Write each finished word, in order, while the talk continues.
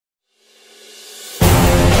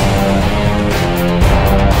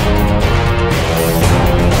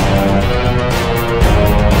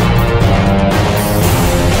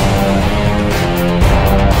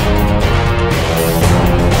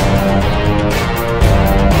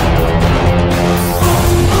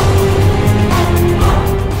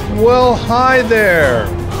Hi there.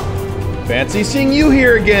 Fancy seeing you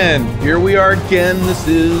here again. Here we are again. This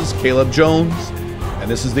is Caleb Jones, and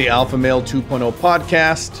this is the Alpha Male 2.0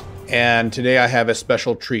 podcast. And today I have a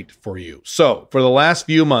special treat for you. So for the last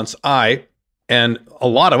few months, I and a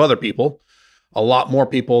lot of other people, a lot more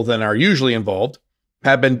people than are usually involved,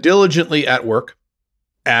 have been diligently at work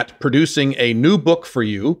at producing a new book for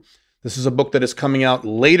you. This is a book that is coming out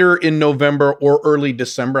later in November or early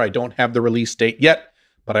December. I don't have the release date yet,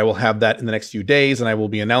 but I will have that in the next few days, and I will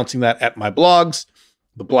be announcing that at my blogs,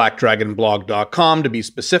 the blackdragonblog.com to be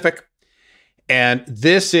specific. And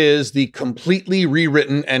this is the completely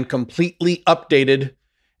rewritten and completely updated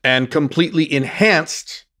and completely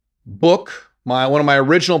enhanced book, one of my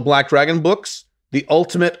original Black Dragon books, The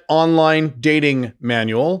Ultimate Online Dating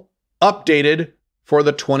Manual, updated for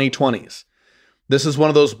the 2020s. This is one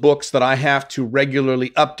of those books that I have to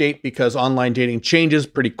regularly update because online dating changes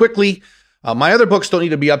pretty quickly. My other books don't need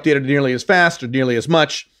to be updated nearly as fast or nearly as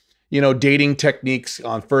much. You know, dating techniques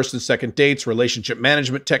on first and second dates, relationship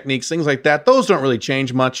management techniques, things like that. Those don't really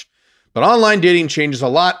change much, but online dating changes a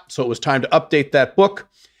lot. So it was time to update that book.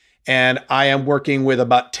 And I am working with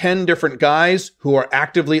about 10 different guys who are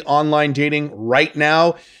actively online dating right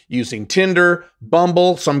now using Tinder,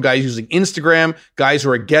 Bumble, some guys using Instagram, guys who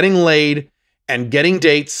are getting laid and getting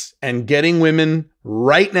dates and getting women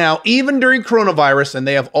right now, even during coronavirus, and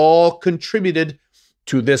they have all contributed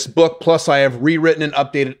to this book. Plus, I have rewritten and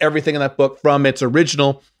updated everything in that book from its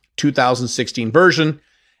original 2016 version.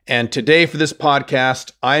 And today for this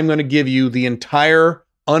podcast, I'm going to give you the entire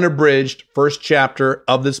unabridged first chapter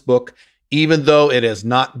of this book, even though it has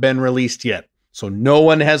not been released yet. So no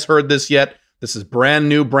one has heard this yet. This is brand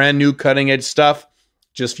new cutting edge stuff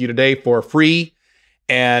just for you today for free.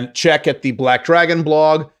 And check at the Black Dragon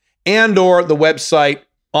blog and or the website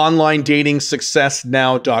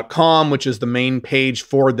onlinedatingsuccessnow.com, which is the main page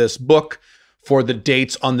for this book, for the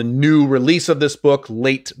dates on the new release of this book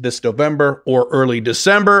late this November or early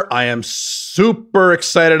December. I am super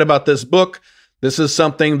excited about this book. This is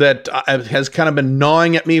something that has kind of been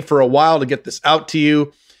gnawing at me for a while to get this out to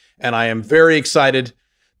you. And I am very excited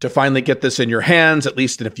to finally get this in your hands, at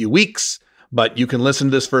least in a few weeks. But you can listen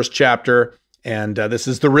to this first chapter. And this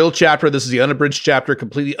is the real chapter. This is the unabridged chapter,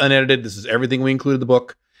 completely unedited. This is everything we included in the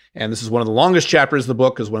book. And this is one of the longest chapters of the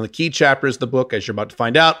book, because one of the key chapters of the book, as you're about to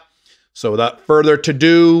find out. So without further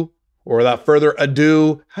ado,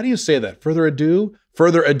 how do you say that? Further ado?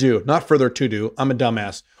 Further ado, not further to do. I'm a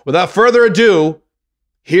dumbass. Without further ado,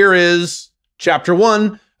 here is chapter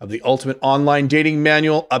 1 of the Ultimate Online Dating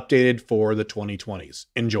Manual, updated for the 2020s.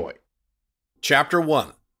 Enjoy. Chapter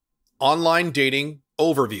 1, Online Dating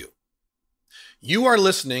Overview. You are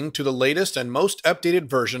listening to the latest and most updated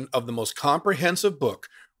version of the most comprehensive book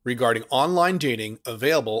regarding online dating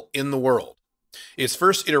available in the world. Its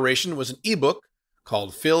first iteration was an ebook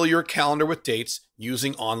called Fill Your Calendar with Dates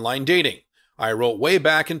Using Online Dating. I wrote way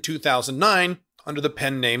back in 2009 under the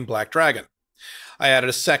pen name Black Dragon. I added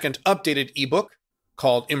a second updated ebook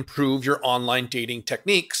called Improve Your Online Dating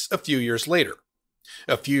Techniques a few years later.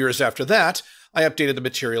 A few years after that, I updated the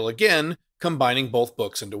material again, combining both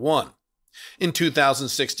books into one. In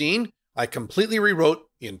 2016, I completely rewrote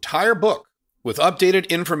the entire book with updated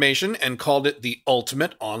information and called it the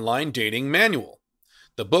Ultimate Online Dating Manual.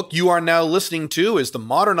 The book you are now listening to is the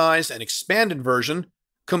modernized and expanded version,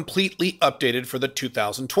 completely updated for the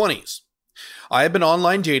 2020s. I have been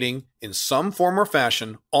online dating in some form or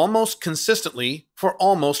fashion almost consistently for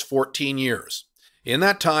almost 14 years. In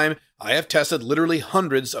that time, I have tested literally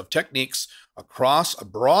hundreds of techniques across a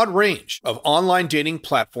broad range of online dating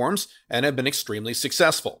platforms and have been extremely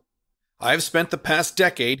successful. I have spent the past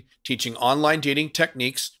decade teaching online dating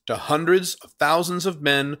techniques to hundreds of thousands of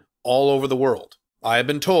men all over the world. I have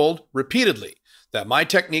been told repeatedly that my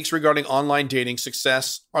techniques regarding online dating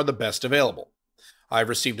success are the best available. I've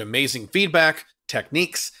received amazing feedback,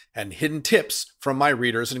 techniques, and hidden tips from my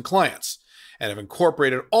readers and clients, and have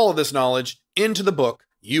incorporated all of this knowledge into the book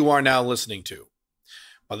you are now listening to.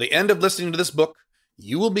 By the end of listening to this book,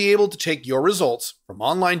 you will be able to take your results from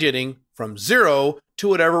online dating from zero to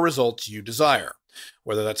whatever results you desire,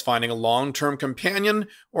 whether that's finding a long-term companion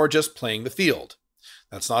or just playing the field.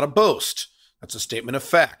 That's not a boast. That's a statement of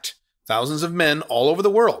fact. Thousands of men all over the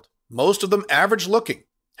world, most of them average-looking,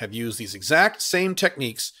 have used these exact same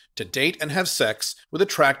techniques to date and have sex with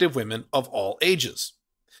attractive women of all ages.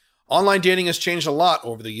 Online dating has changed a lot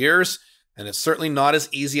over the years, and it's certainly not as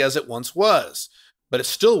easy as it once was. But it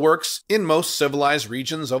still works in most civilized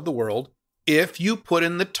regions of the world if you put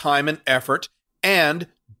in the time and effort and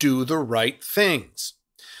do the right things.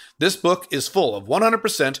 This book is full of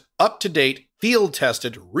 100% up-to-date,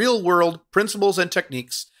 field-tested, real-world principles and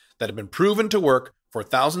techniques that have been proven to work for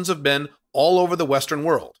thousands of men all over the Western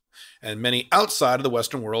world, and many outside of the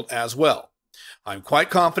Western world as well. I'm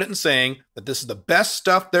quite confident in saying that this is the best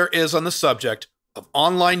stuff there is on the subject of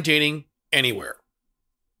online dating anywhere.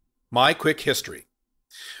 My quick history.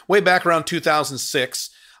 Way back around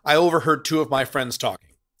 2006, I overheard two of my friends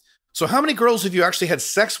talking. So how many girls have you actually had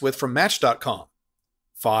sex with from Match.com?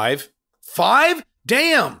 5. 5?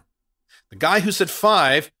 Damn! The guy who said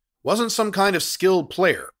 5 wasn't some kind of skilled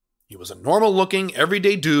player. He was a normal-looking,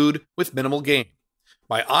 everyday dude with minimal game.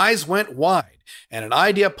 My eyes went wide, and an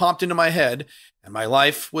idea popped into my head, and my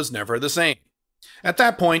life was never the same. At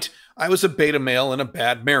that point, I was a beta male in a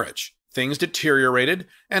bad marriage. Things deteriorated,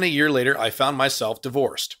 and a year later, I found myself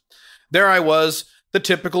divorced. There I was, the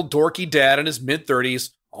typical dorky dad in his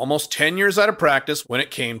mid-30s, almost 10 years out of practice when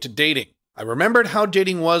it came to dating. I remembered how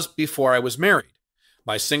dating was before I was married.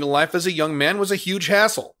 My single life as a young man was a huge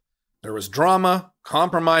hassle. There was drama,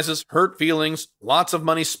 compromises, hurt feelings, lots of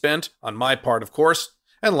money spent, on my part of course,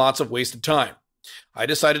 and lots of wasted time. I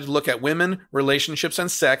decided to look at women, relationships, and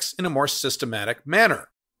sex in a more systematic manner,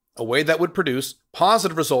 a way that would produce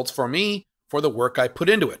positive results for me for the work I put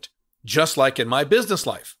into it, just like in my business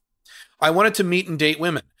life. I wanted to meet and date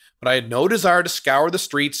women, but I had no desire to scour the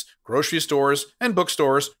streets, grocery stores, and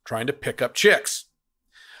bookstores trying to pick up chicks.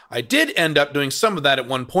 I did end up doing some of that at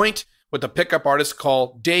one point with a pickup artist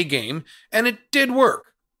called Day Game, and it did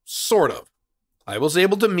work. Sort of. I was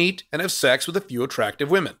able to meet and have sex with a few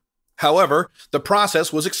attractive women. However, the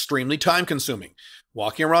process was extremely time-consuming.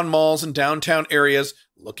 Walking around malls and downtown areas,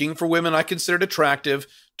 looking for women I considered attractive,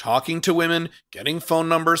 talking to women, getting phone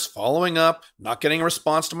numbers, following up, not getting a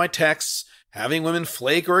response to my texts, having women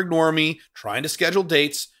flake or ignore me, trying to schedule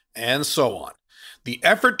dates, and so on. The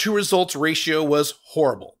effort to results ratio was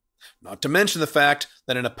horrible. Not to mention the fact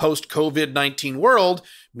that in a post-COVID-19 world,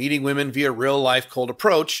 meeting women via real-life cold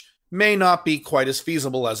approach may not be quite as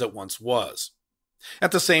feasible as it once was.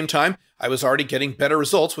 At the same time, I was already getting better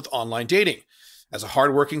results with online dating. As a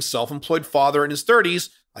hardworking, self-employed father in his 30s,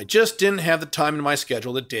 I just didn't have the time in my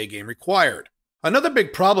schedule that Day Game required. Another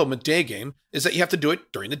big problem with Day Game is that you have to do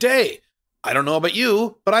it during the day. I don't know about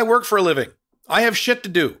you, but I work for a living. I have shit to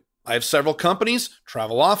do. I have several companies,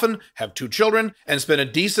 travel often, have 2 children, and spend a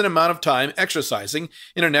decent amount of time exercising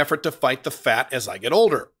in an effort to fight the fat as I get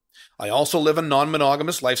older. I also live a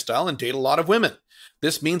non-monogamous lifestyle and date a lot of women.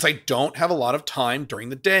 This means I don't have a lot of time during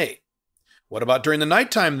the day. What about during the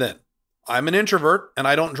nighttime then? I'm an introvert and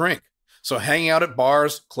I don't drink, so hanging out at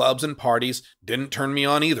bars, clubs, and parties didn't turn me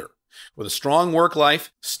on either. With a strong work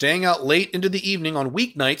life, staying out late into the evening on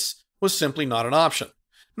weeknights was simply not an option.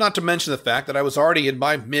 Not to mention the fact that I was already in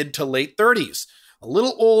my mid to late 30s, a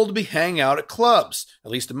little old to be hanging out at clubs,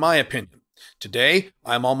 at least in my opinion. Today,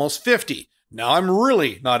 I'm almost 50. Now I'm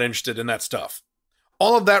really not interested in that stuff.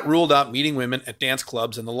 All of that ruled out meeting women at dance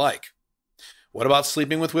clubs and the like. What about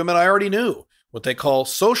sleeping with women I already knew? What they call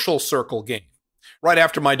social circle game. Right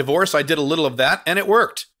after my divorce, I did a little of that, and it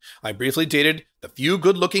worked. I briefly dated the few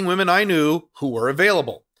good-looking women I knew who were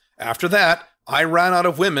available. After that, I ran out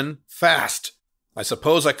of women fast. I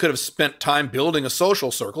suppose I could have spent time building a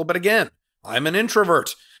social circle, but again, I'm an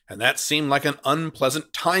introvert, and that seemed like an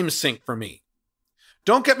unpleasant time sink for me.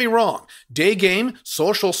 Don't get me wrong, day game,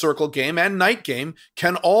 social circle game, and night game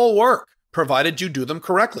can all work, provided you do them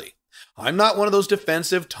correctly. I'm not one of those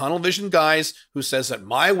defensive tunnel vision guys who says that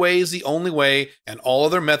my way is the only way and all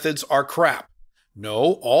other methods are crap.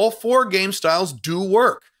 No, all 4 game styles do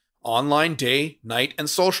work, online, day, night, and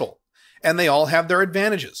social, and they all have their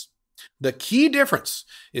advantages. The key difference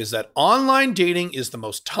is that online dating is the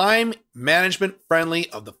most time management friendly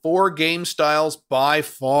of the 4 game styles by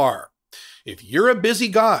far. If you're a busy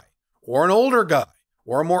guy, or an older guy,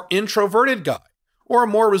 or a more introverted guy, or a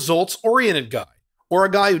more results-oriented guy, or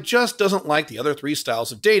a guy who just doesn't like the other 3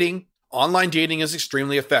 styles of dating, online dating is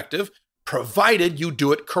extremely effective, provided you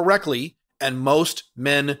do it correctly, and most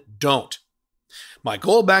men don't. My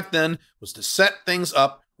goal back then was to set things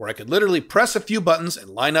up where I could literally press a few buttons and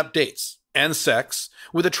line up dates and sex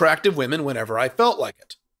with attractive women whenever I felt like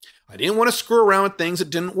it. I didn't want to screw around with things that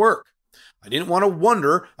didn't work. I didn't want to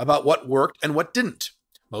wonder about what worked and what didn't.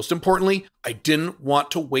 Most importantly, I didn't want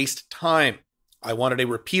to waste time. I wanted a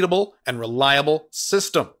repeatable and reliable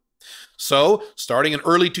system. So, starting in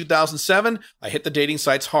early 2007, I hit the dating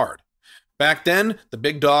sites hard. Back then, the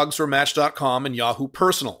big dogs were Match.com and Yahoo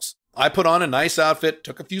Personals. I put on a nice outfit,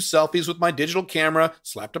 took a few selfies with my digital camera,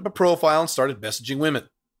 slapped up a profile, and started messaging women.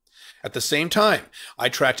 At the same time, I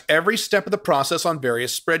tracked every step of the process on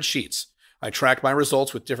various spreadsheets. I tracked my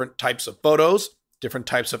results with different types of photos, different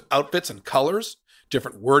types of outfits and colors,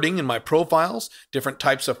 different wording in my profiles, different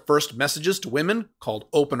types of first messages to women called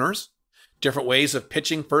openers, different ways of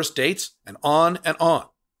pitching first dates, and on and on.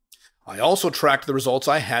 I also tracked the results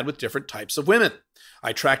I had with different types of women.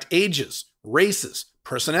 I tracked ages, races,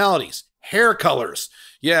 personalities, hair colors.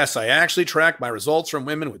 Yes, I actually tracked my results from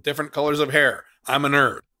women with different colors of hair. I'm a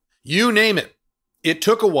nerd. You name it. It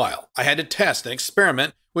took a while. I had to test and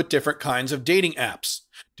experiment with different kinds of dating apps,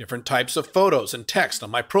 different types of photos and text on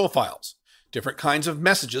my profiles, different kinds of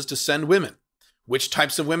messages to send women, which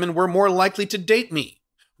types of women were more likely to date me,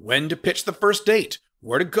 when to pitch the first date,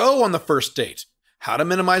 where to go on the first date, how to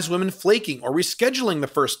minimize women flaking or rescheduling the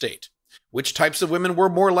first date, which types of women were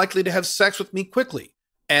more likely to have sex with me quickly,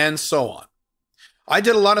 and so on. I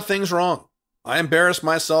did a lot of things wrong. I embarrassed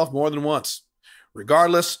myself more than once.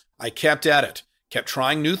 Regardless, I kept at it, kept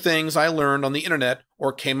trying new things I learned on the internet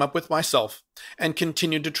or came up with myself, and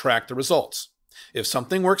continued to track the results. If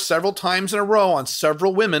something worked several times in a row on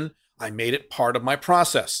several women, I made it part of my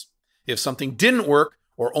process. If something didn't work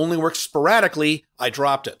or only worked sporadically, I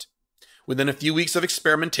dropped it. Within a few weeks of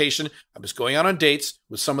experimentation, I was going out on dates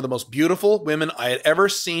with some of the most beautiful women I had ever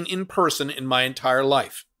seen in person in my entire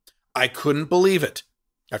life. I couldn't believe it.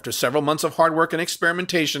 After several months of hard work and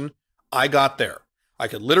experimentation, I got there. I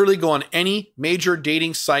could literally go on any major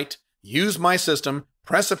dating site, use my system,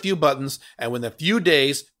 press a few buttons, and within a few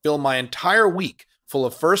days, fill my entire week full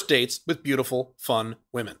of first dates with beautiful, fun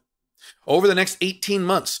women. Over the next 18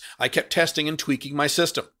 months, I kept testing and tweaking my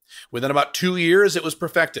system. Within about 2 years, it was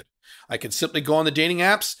perfected. I could simply go on the dating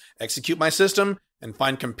apps, execute my system, and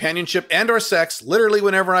find companionship and/or sex literally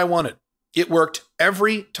whenever I wanted. It worked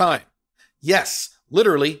every time. Yes,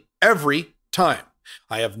 literally every time.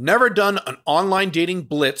 I have never done an online dating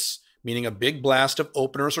blitz, meaning a big blast of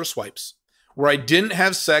openers or swipes, where I didn't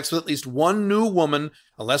have sex with at least one new woman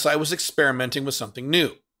unless I was experimenting with something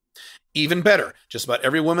new. Even better, just about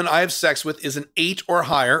every woman I have sex with is an 8 or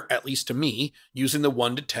higher, at least to me, using the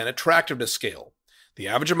 1 to 10 attractiveness scale. The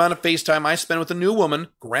average amount of FaceTime I spend with a new woman,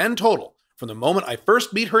 grand total, from the moment I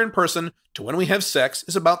first meet her in person to when we have sex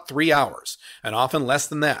is about 3 hours, and often less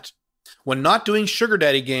than that. When not doing sugar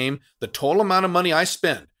daddy game, the total amount of money I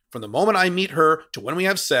spend from the moment I meet her to when we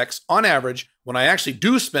have sex, on average, when I actually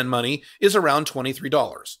do spend money, is around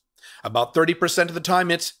 $23. About 30% of the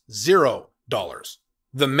time, it's $0.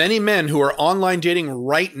 The many men who are online dating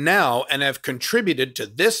right now and have contributed to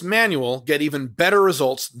this manual get even better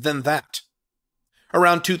results than that.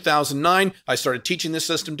 Around 2009, I started teaching this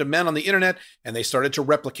system to men on the internet, and they started to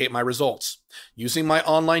replicate my results. Using my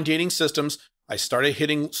online dating systems, I started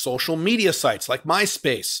hitting social media sites like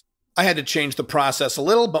MySpace. I had to change the process a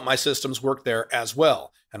little, but my systems worked there as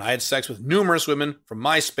well, and I had sex with numerous women from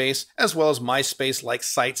MySpace, as well as MySpace-like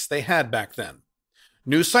sites they had back then.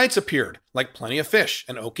 New sites appeared, like Plenty of Fish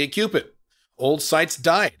and OkCupid. Old sites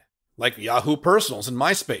died, like Yahoo Personals and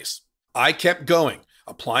MySpace. I kept going,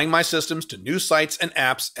 applying my systems to new sites and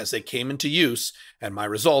apps as they came into use, and my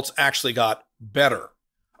results actually got better.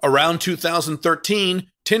 Around 2013,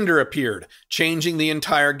 Tinder appeared, changing the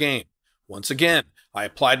entire game. Once again, I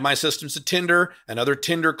applied my systems to Tinder and other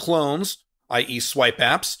Tinder clones, i.e. swipe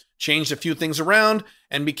apps, changed a few things around,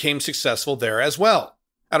 and became successful there as well.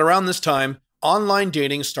 At around this time, online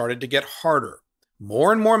dating started to get harder.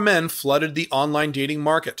 More and more men flooded the online dating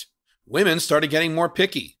market. Women started getting more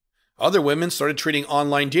picky. Other women started treating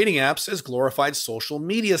online dating apps as glorified social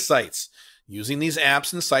media sites, using these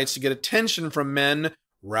apps and sites to get attention from men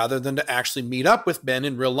rather than to actually meet up with men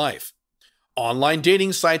in real life. Online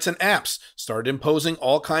dating sites and apps started imposing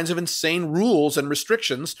all kinds of insane rules and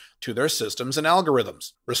restrictions to their systems and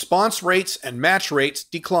algorithms. Response rates and match rates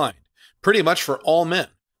declined, pretty much for all men,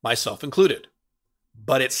 myself included.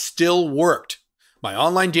 But it still worked. My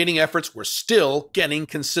online dating efforts were still getting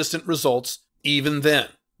consistent results even then.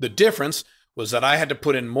 The difference was that I had to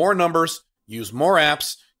put in more numbers, use more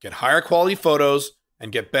apps, get higher quality photos,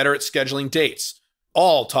 and get better at scheduling dates.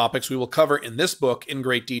 All topics we will cover in this book in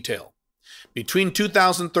great detail. Between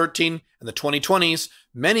 2013 and the 2020s,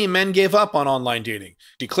 many men gave up on online dating,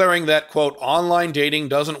 declaring that, quote, online dating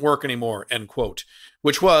doesn't work anymore, end quote,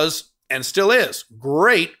 which was, and still is,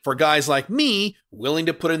 great for guys like me willing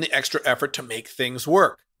to put in the extra effort to make things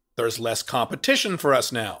work. There's less competition for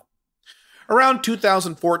us now. Around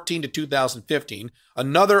 2014 to 2015,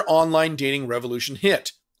 another online dating revolution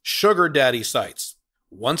hit, sugar daddy sites.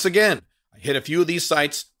 Once again, I hit a few of these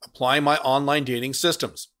sites, applying my online dating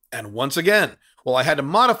systems. And once again, while I had to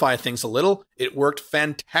modify things a little, it worked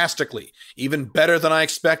fantastically, even better than I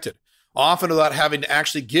expected, often without having to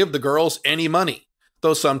actually give the girls any money,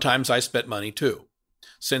 though sometimes I spent money too.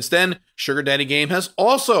 Since then, sugar daddy game has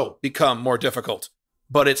also become more difficult,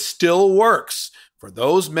 but it still works. for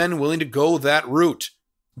those men willing to go that route.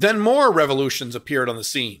 Then more revolutions appeared on the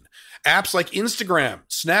scene. Apps like Instagram,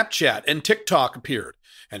 Snapchat, and TikTok appeared,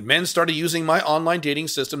 and men started using my online dating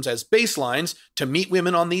systems as baselines to meet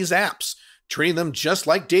women on these apps, treating them just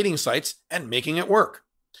like dating sites and making it work.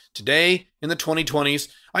 Today, in the 2020s,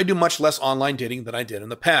 I do much less online dating than I did in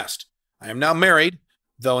the past. I am now married,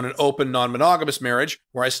 though in an open, non-monogamous marriage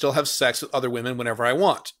where I still have sex with other women whenever I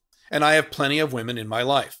want, and I have plenty of women in my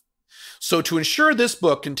life. So to ensure this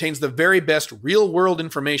book contains the very best real-world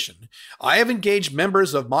information, I have engaged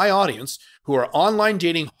members of my audience who are online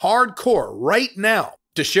dating hardcore right now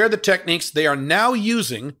to share the techniques they are now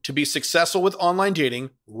using to be successful with online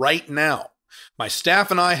dating right now. My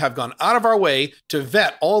staff and I have gone out of our way to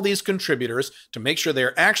vet all these contributors to make sure they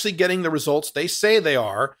are actually getting the results they say they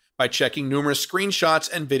are by checking numerous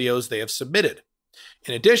screenshots and videos they have submitted.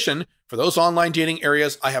 In addition, for those online dating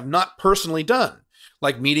areas I have not personally done,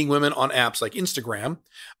 like meeting women on apps like Instagram,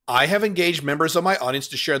 I have engaged members of my audience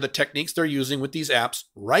to share the techniques they're using with these apps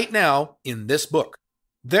right now in this book.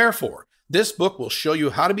 Therefore, this book will show you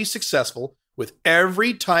how to be successful with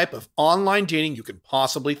every type of online dating you can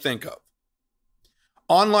possibly think of.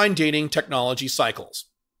 Online dating technology cycles.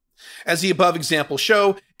 As the above examples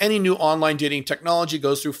show, any new online dating technology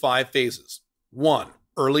goes through 5 phases. 1.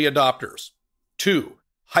 Early adopters. 2.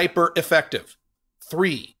 Hyper effective.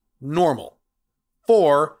 3. Normal.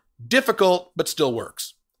 4. Difficult but still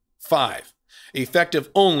works. 5. Effective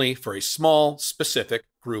only for a small, specific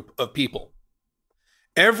group of people.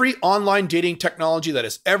 Every online dating technology that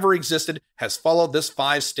has ever existed has followed this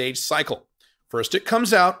 5-stage cycle. First it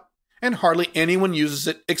comes out, and hardly anyone uses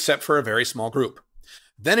it except for a very small group.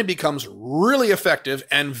 Then it becomes really effective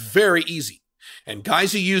and very easy, and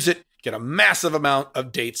guys who use it get a massive amount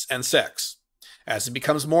of dates and sex. As it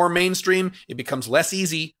becomes more mainstream, it becomes less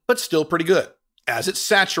easy, but still pretty good. As it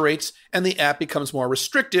saturates and the app becomes more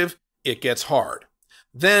restrictive, it gets hard.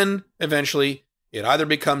 Then, eventually, it either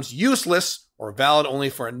becomes useless or valid only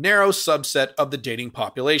for a narrow subset of the dating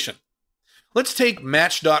population. Let's take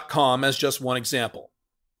Match.com as just one example.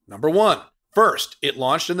 Number 1. First, it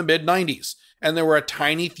launched in the mid-90s, and there were a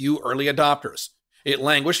tiny few early adopters. It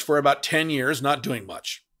languished for about 10 years, not doing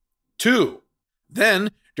much. 2.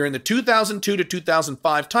 Then, during the 2002 to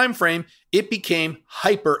 2005 timeframe, it became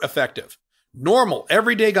hyper-effective. Normal,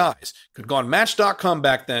 everyday guys could go on Match.com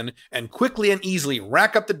back then and quickly and easily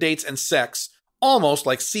rack up the dates and sex, almost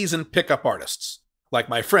like seasoned pickup artists. Like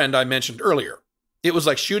my friend I mentioned earlier. It was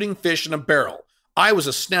like shooting fish in a barrel. I was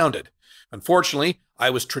astounded. Unfortunately, I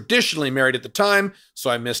was traditionally married at the time, so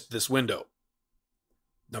I missed this window.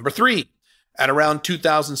 Number 3. At around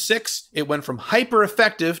 2006, it went from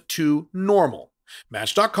hyper-effective to normal.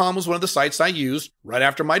 Match.com was one of the sites I used right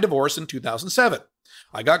after my divorce in 2007.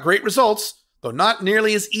 I got great results, though not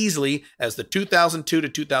nearly as easily as the 2002 to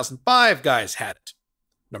 2005 guys had it.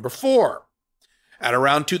 Number 4. At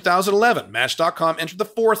around 2011, Match.com entered the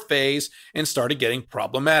 4th phase and started getting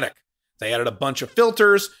problematic. They added a bunch of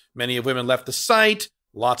filters, many of women left the site,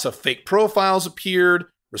 lots of fake profiles appeared,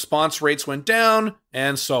 response rates went down,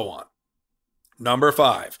 and so on. Number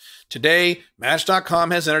 5. Today,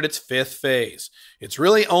 Match.com has entered its 5th phase. It's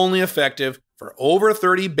really only effective for over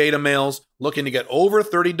 30 beta males looking to get over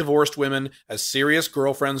 30 divorced women as serious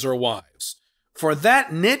girlfriends or wives. For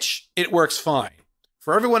that niche, it works fine.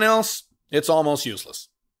 For everyone else, it's almost useless.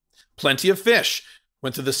 Plenty of Fish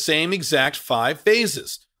went through the same exact 5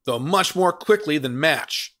 phases, though much more quickly than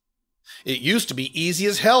Match. It used to be easy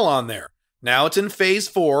as hell on there. Now it's in phase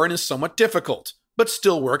 4 and is somewhat difficult, but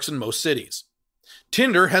still works in most cities.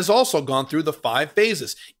 Tinder has also gone through the 5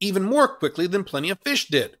 phases, even more quickly than Plenty of Fish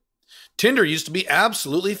did. Tinder used to be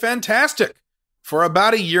absolutely fantastic for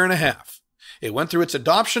about 1.5 years. It went through its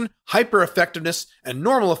adoption, hyper-effectiveness, and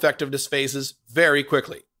normal effectiveness phases very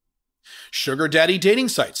quickly. Sugar daddy dating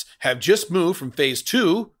sites have just moved from phase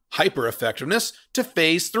 2, hyper-effectiveness, to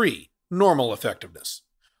phase 3, normal effectiveness.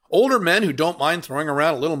 Older men who don't mind throwing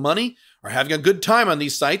around a little money are having a good time on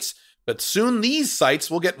these sites, but soon these sites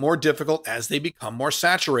will get more difficult as they become more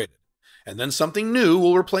saturated, and then something new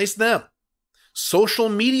will replace them. Social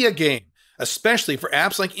media game, especially for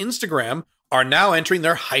apps like Instagram, are now entering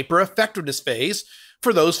their hyper-effectiveness phase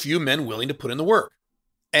for those few men willing to put in the work,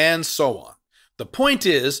 and so on. The point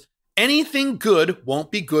is, anything good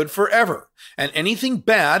won't be good forever, and anything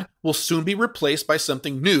bad will soon be replaced by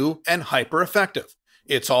something new and hyper-effective.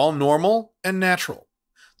 It's all normal and natural.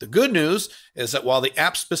 The good news is that while the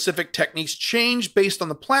app-specific techniques change based on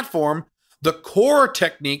the platform, the core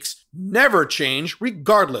techniques never change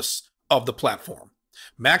regardless of the platform.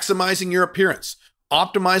 Maximizing your appearance,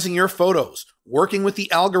 optimizing your photos, working with the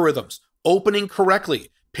algorithms, opening correctly,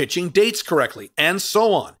 pitching dates correctly, and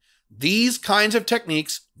so on. These kinds of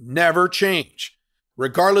techniques never change,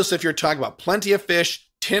 regardless if you're talking about Plenty of Fish,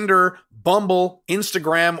 Tinder, Bumble,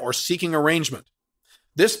 Instagram, or Seeking Arrangement.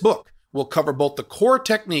 This book will cover both the core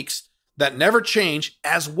techniques that never change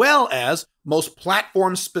as well as most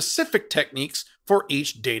platform-specific techniques for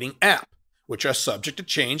each dating app, which are subject to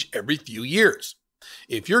change every few years.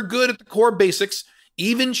 If you're good at the core basics,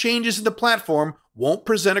 even changes in the platform won't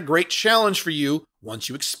present a great challenge for you once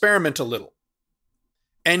you experiment a little.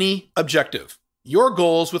 Any objective. Your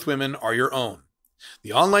goals with women are your own.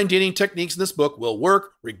 The online dating techniques in this book will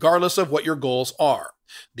work regardless of what your goals are.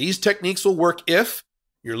 These techniques will work if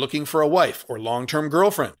you're looking for a wife or long-term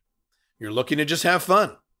girlfriend. You're looking to just have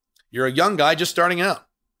fun. You're a young guy just starting out.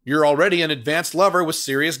 You're already an advanced lover with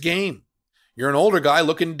serious game. You're an older guy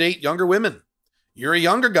looking to date younger women. You're a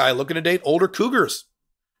younger guy looking to date older cougars.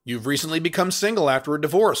 You've recently become single after a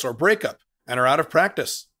divorce or breakup and are out of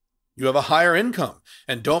practice. You have a higher income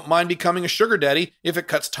and don't mind becoming a sugar daddy if it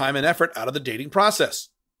cuts time and effort out of the dating process.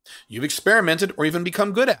 You've experimented or even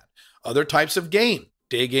become good at other types of game,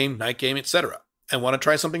 day game, night game, etc., and want to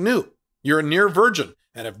try something new. You're a near virgin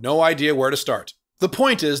and have no idea where to start. The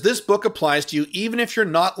point is, this book applies to you even if you're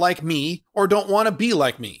not like me or don't want to be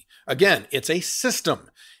like me. Again, it's a system.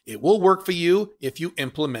 It will work for you if you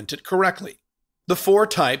implement it correctly. The 4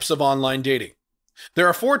 types of online dating. There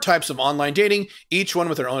are 4 types of online dating, each one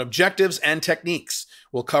with their own objectives and techniques.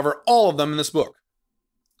 We'll cover all of them in this book.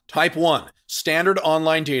 Type 1, standard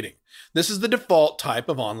online dating. This is the default type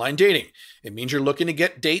of online dating. It means you're looking to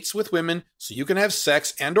get dates with women so you can have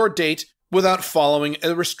sex and/or date without following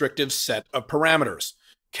a restrictive set of parameters.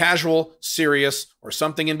 Casual, serious, or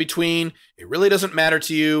something in between, it really doesn't matter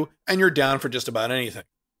to you, and you're down for just about anything.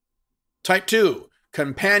 Type 2,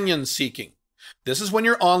 companion seeking. This is when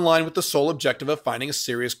you're online with the sole objective of finding a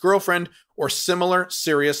serious girlfriend or similar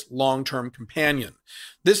serious long-term companion.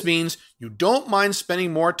 This means you don't mind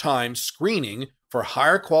spending more time screening for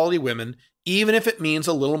higher quality women, even if it means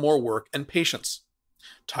a little more work and patience.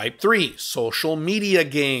 Type 3, social media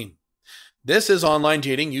game. This is online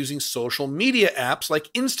dating using social media apps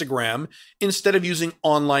like Instagram instead of using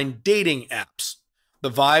online dating apps. The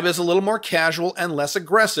vibe is a little more casual and less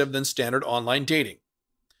aggressive than standard online dating.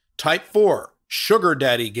 Type 4, sugar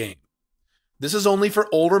daddy game. This is only for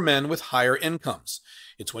older men with higher incomes.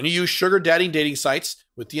 It's when you use sugar daddy dating sites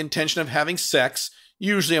with the intention of having sex,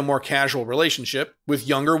 usually a more casual relationship, with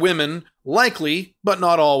younger women, likely, but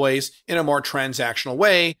not always, in a more transactional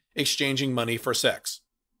way, exchanging money for sex.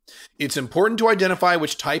 It's important to identify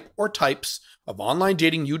which type or types of online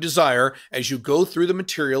dating you desire as you go through the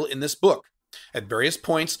material in this book. At various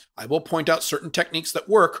points, I will point out certain techniques that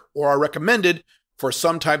work or are recommended for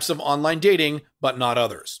some types of online dating, but not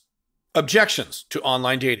others. Objections to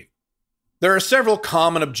online dating. There are several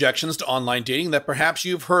common objections to online dating that perhaps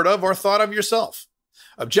you've heard of or thought of yourself.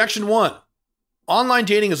 Objection 1. Online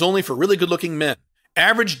dating is only for really good-looking men.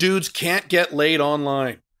 Average dudes can't get laid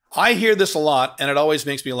online. I hear this a lot, and it always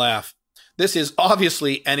makes me laugh. This is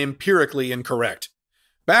obviously and empirically incorrect.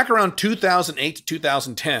 Back around 2008 to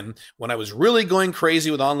 2010, when I was really going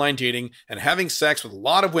crazy with online dating and having sex with a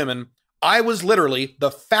lot of women, I was literally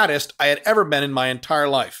the fattest I had ever been in my entire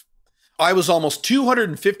life. I was almost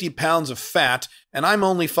 250 pounds of fat, and I'm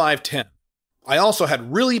only 5'10". I also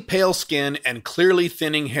had really pale skin and clearly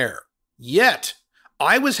thinning hair. Yet,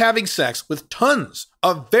 I was having sex with tons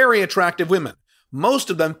of very attractive women,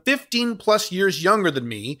 most of them 15 plus years younger than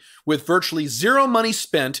me, with virtually zero money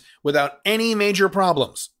spent without any major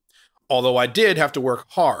problems. Although I did have to work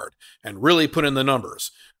hard and really put in the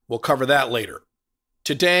numbers. We'll cover that later.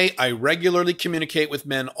 Today, I regularly communicate with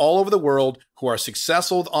men all over the world who are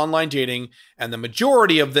successful with online dating, and the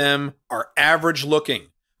majority of them are average looking.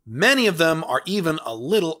 Many of them are even a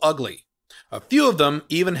little ugly. A few of them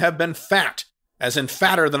even have been fat, as in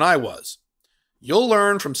fatter than I was. You'll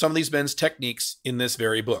learn from some of these men's techniques in this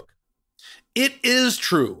very book. It is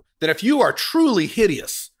true that if you are truly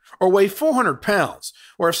hideous, or weigh 400 pounds,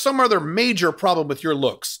 or have some other major problem with your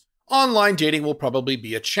looks, online dating will probably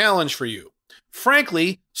be a challenge for you.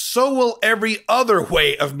 Frankly, so will every other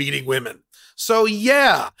way of meeting women. So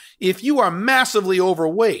yeah, if you are massively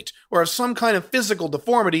overweight or have some kind of physical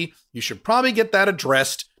deformity, you should probably get that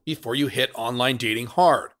addressed before you hit online dating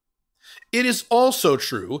hard. It is also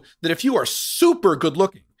true that if you are super good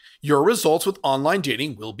looking, your results with online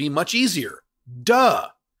dating will be much easier. Duh.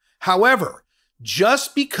 However,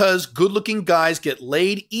 just because good-looking guys get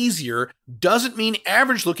laid easier doesn't mean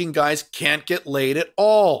average-looking guys can't get laid at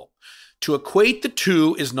all. To equate the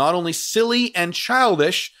two is not only silly and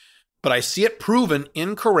childish, but I see it proven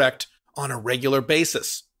incorrect on a regular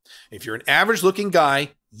basis. If you're an average-looking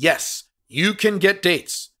guy, Yes, you can get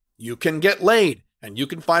dates, you can get laid, and you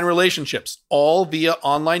can find relationships, all via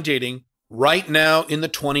online dating right now in the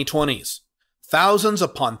 2020s. Thousands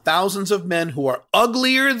upon thousands of men who are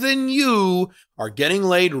uglier than you are getting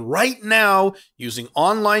laid right now using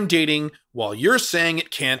online dating while you're saying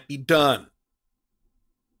it can't be done.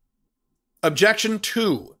 Objection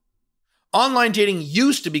 2. Online dating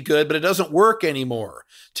used to be good, but it doesn't work anymore.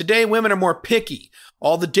 Today, women are more picky.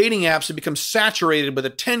 All the dating apps have become saturated with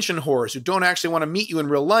attention whores who don't actually want to meet you in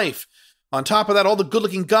real life. On top of that, all the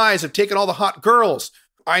good-looking guys have taken all the hot girls.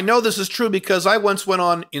 I know this is true because I once went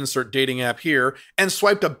on, insert dating app here, and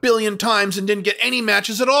swiped 1 billion times and didn't get any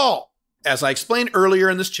matches at all. As I explained earlier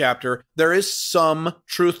in this chapter, there is some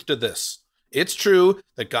truth to this. It's true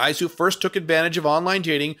that guys who first took advantage of online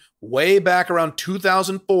dating way back around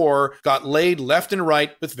 2004 got laid left and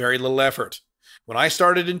right with very little effort. When I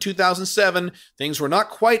started in 2007, things were not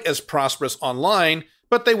quite as prosperous online,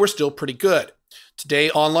 but they were still pretty good.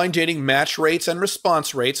 Today, online dating match rates and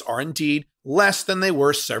response rates are indeed less than they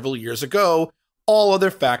were several years ago, all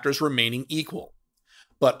other factors remaining equal.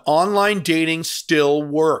 But online dating still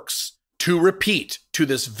works. To repeat, to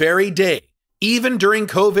this very day, even during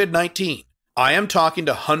COVID-19, I am talking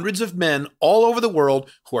to hundreds of men all over the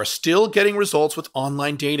world who are still getting results with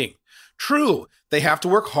online dating. True, they have to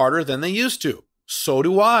work harder than they used to. So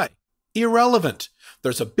do I. Irrelevant.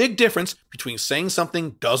 There's a big difference between saying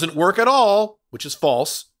something doesn't work at all, which is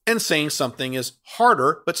false, and saying something is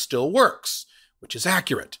harder but still works, which is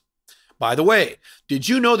accurate. By the way, did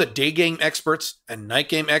you know that day game experts and night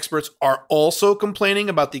game experts are also complaining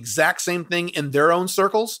about the exact same thing in their own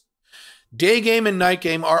circles? Day game and night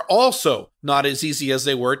game are also not as easy as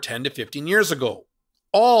they were 10 to 15 years ago.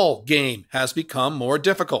 All game has become more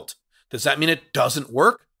difficult. Does that mean it doesn't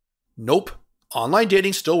work? Nope. Online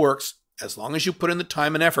dating still works as long as you put in the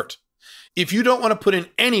time and effort. If you don't want to put in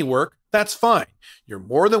any work, that's fine. You're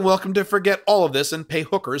more than welcome to forget all of this and pay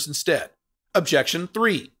hookers instead. Objection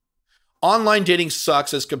 3. Online dating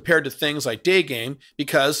sucks as compared to things like day game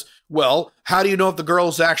because, well, how do you know if the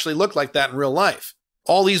girls actually look like that in real life?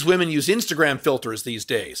 All these women use Instagram filters these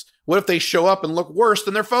days. What if they show up and look worse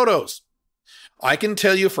than their photos? I can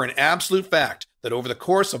tell you for an absolute fact that over the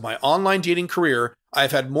course of my online dating career,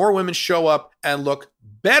 I've had more women show up and look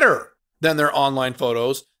better than their online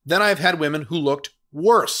photos than I've had women who looked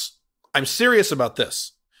worse. I'm serious about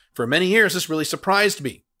this. For many years, this really surprised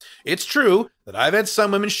me. It's true that I've had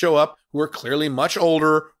some women show up who are clearly much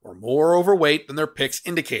older or more overweight than their pics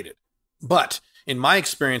indicated. But, in my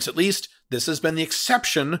experience at least, this has been the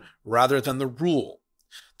exception rather than the rule.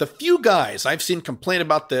 The few guys I've seen complain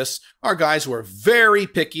about this are guys who are very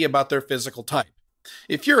picky about their physical type.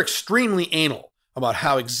 If you're extremely anal about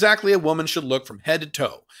how exactly a woman should look from head to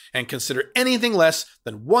toe and consider anything less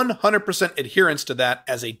than 100% adherence to that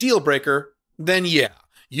as a deal breaker, then yeah,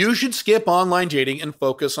 you should skip online dating and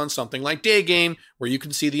focus on something like day game where you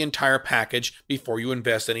can see the entire package before you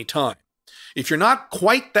invest any time. If you're not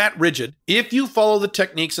quite that rigid, if you follow the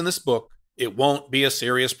techniques in this book, it won't be a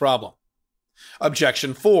serious problem.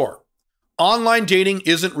 Objection 4. Online dating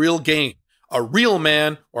isn't real game. A real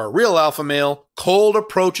man or a real alpha male cold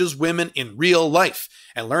approaches women in real life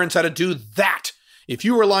and learns how to do that. If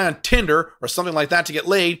you rely on Tinder or something like that to get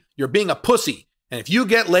laid, you're being a pussy. And if you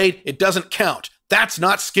get laid, it doesn't count. That's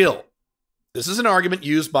not skill. This is an argument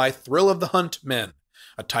used by thrill of the hunt men,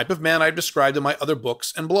 a type of man I've described in my other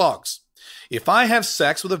books and blogs. If I have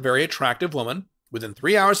sex with a very attractive woman within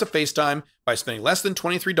 3 hours of FaceTime by spending less than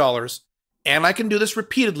 $23, and I can do this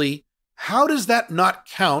repeatedly, how does that not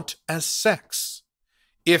count as sex?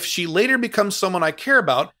 If she later becomes someone I care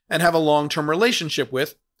about and have a long-term relationship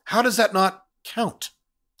with, how does that not count?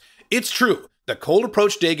 It's true that cold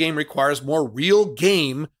approach day game requires more real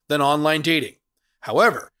game than online dating.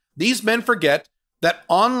 However, these men forget that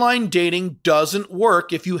online dating doesn't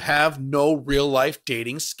work if you have no real-life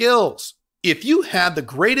dating skills. If you had the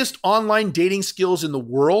greatest online dating skills in the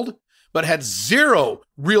world, but had zero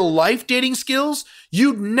real-life dating skills,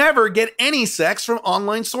 you'd never get any sex from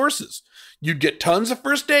online sources. You'd get tons of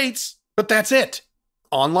first dates, but that's it.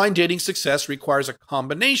 Online dating success requires a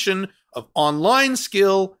combination of online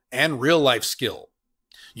skill and real-life skill.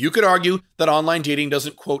 You could argue that online dating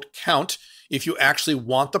doesn't, quote, count if you actually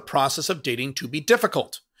want the process of dating to be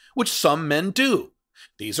difficult, which some men do.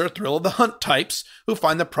 These are thrill of the hunt types who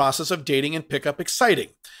find the process of dating and pickup exciting,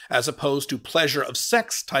 as opposed to pleasure of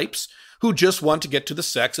sex types who just want to get to the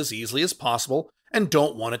sex as easily as possible and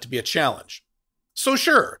don't want it to be a challenge. So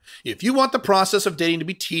sure, if you want the process of dating to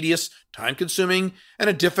be tedious, time-consuming, and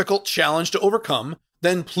a difficult challenge to overcome,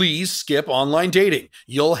 then please skip online dating.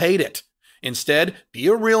 You'll hate it. Instead, be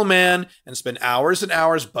a real man and spend hours and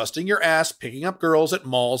hours busting your ass picking up girls at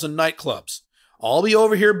malls and nightclubs. I'll be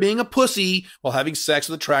over here being a pussy while having sex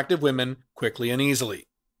with attractive women quickly and easily.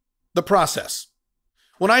 The process.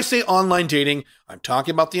 When I say online dating, I'm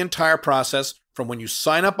talking about the entire process from when you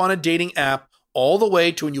sign up on a dating app all the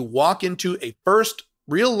way to when you walk into a first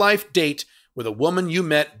real-life date with a woman you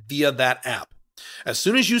met via that app. As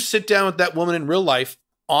soon as you sit down with that woman in real life,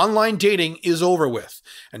 online dating is over with,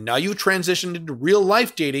 and now you've transitioned into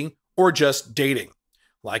real-life dating or just dating.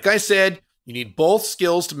 Like I said, you need both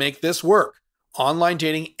skills to make this work, online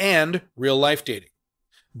dating and real-life dating.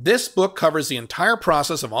 This book covers the entire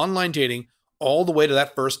process of online dating all the way to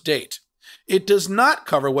that first date. It does not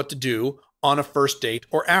cover what to do on a first date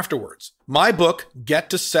or afterwards. My book, Get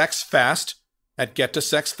to Sex Fast, at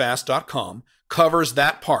gettosexfast.com, covers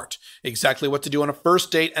that part, exactly what to do on a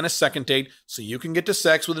first date and a second date so you can get to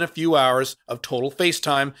sex within a few hours of total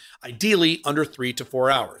FaceTime, ideally under 3 to 4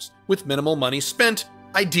 hours, with minimal money spent,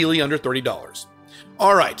 ideally under $30.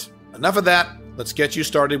 All right, enough of that. Let's get you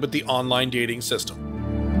started with the online dating system.